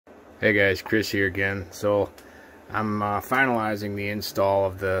Hey guys, Chris here again. So I'm finalizing the install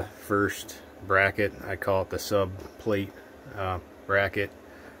of the first bracket. I call it the sub plate bracket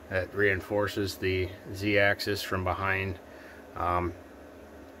that reinforces the Z-axis from behind.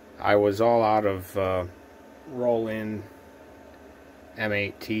 I was all out of roll-in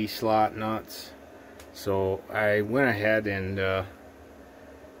M8T slot nuts, so I went ahead and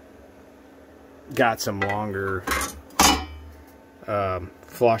got some longer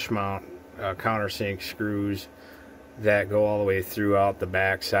flush mount countersink screws that go all the way throughout the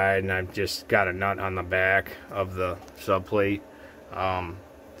back side, and I've just got a nut on the back of the subplate.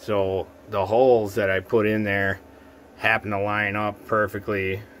 So the holes that I put in there happen to line up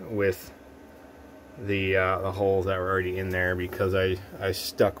perfectly with the holes that were already in there, because I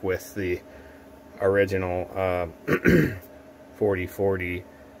stuck with the original 40/40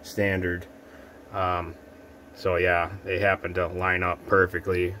 standard. So yeah, they happen to line up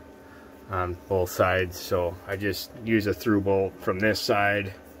perfectly on both sides. So I just use a through bolt from this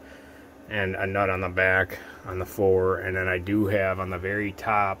side and a nut on the back on the 4, and then I do have on the very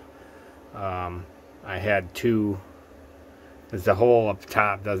top, I had two, because the hole up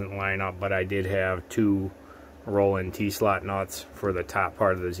top doesn't line up, but I did have two roll-in T-slot nuts for the top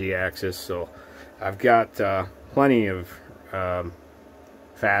part of the Z-axis. So I've got plenty of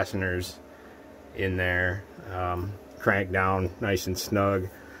fasteners in there, cranked down nice and snug,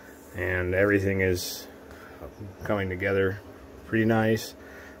 and everything is coming together pretty nice.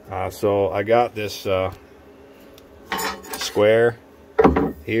 So I got this square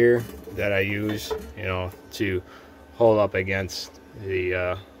here that I use, to hold up against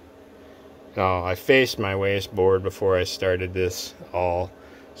the I faced my wasteboard before I started this all,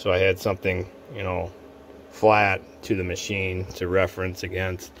 so I had something flat to the machine to reference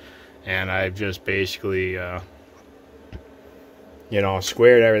against. And I've just basically,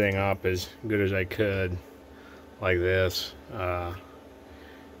 squared everything up as good as I could, like this.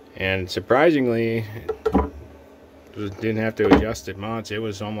 And surprisingly, didn't have to adjust it much. It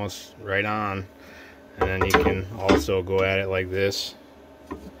was almost right on. And then you can also go at it like this.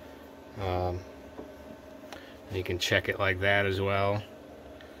 You can check it like that as well.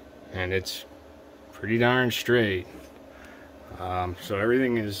 And it's pretty darn straight. So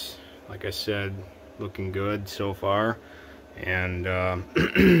everything is, like I said, looking good so far, and I'm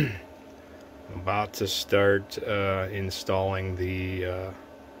about to start installing the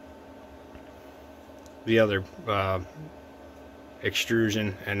other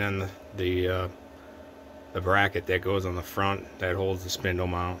extrusion, and then the bracket that goes on the front that holds the spindle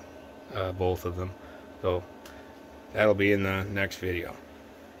mount, both of them. So that'll be in the next video.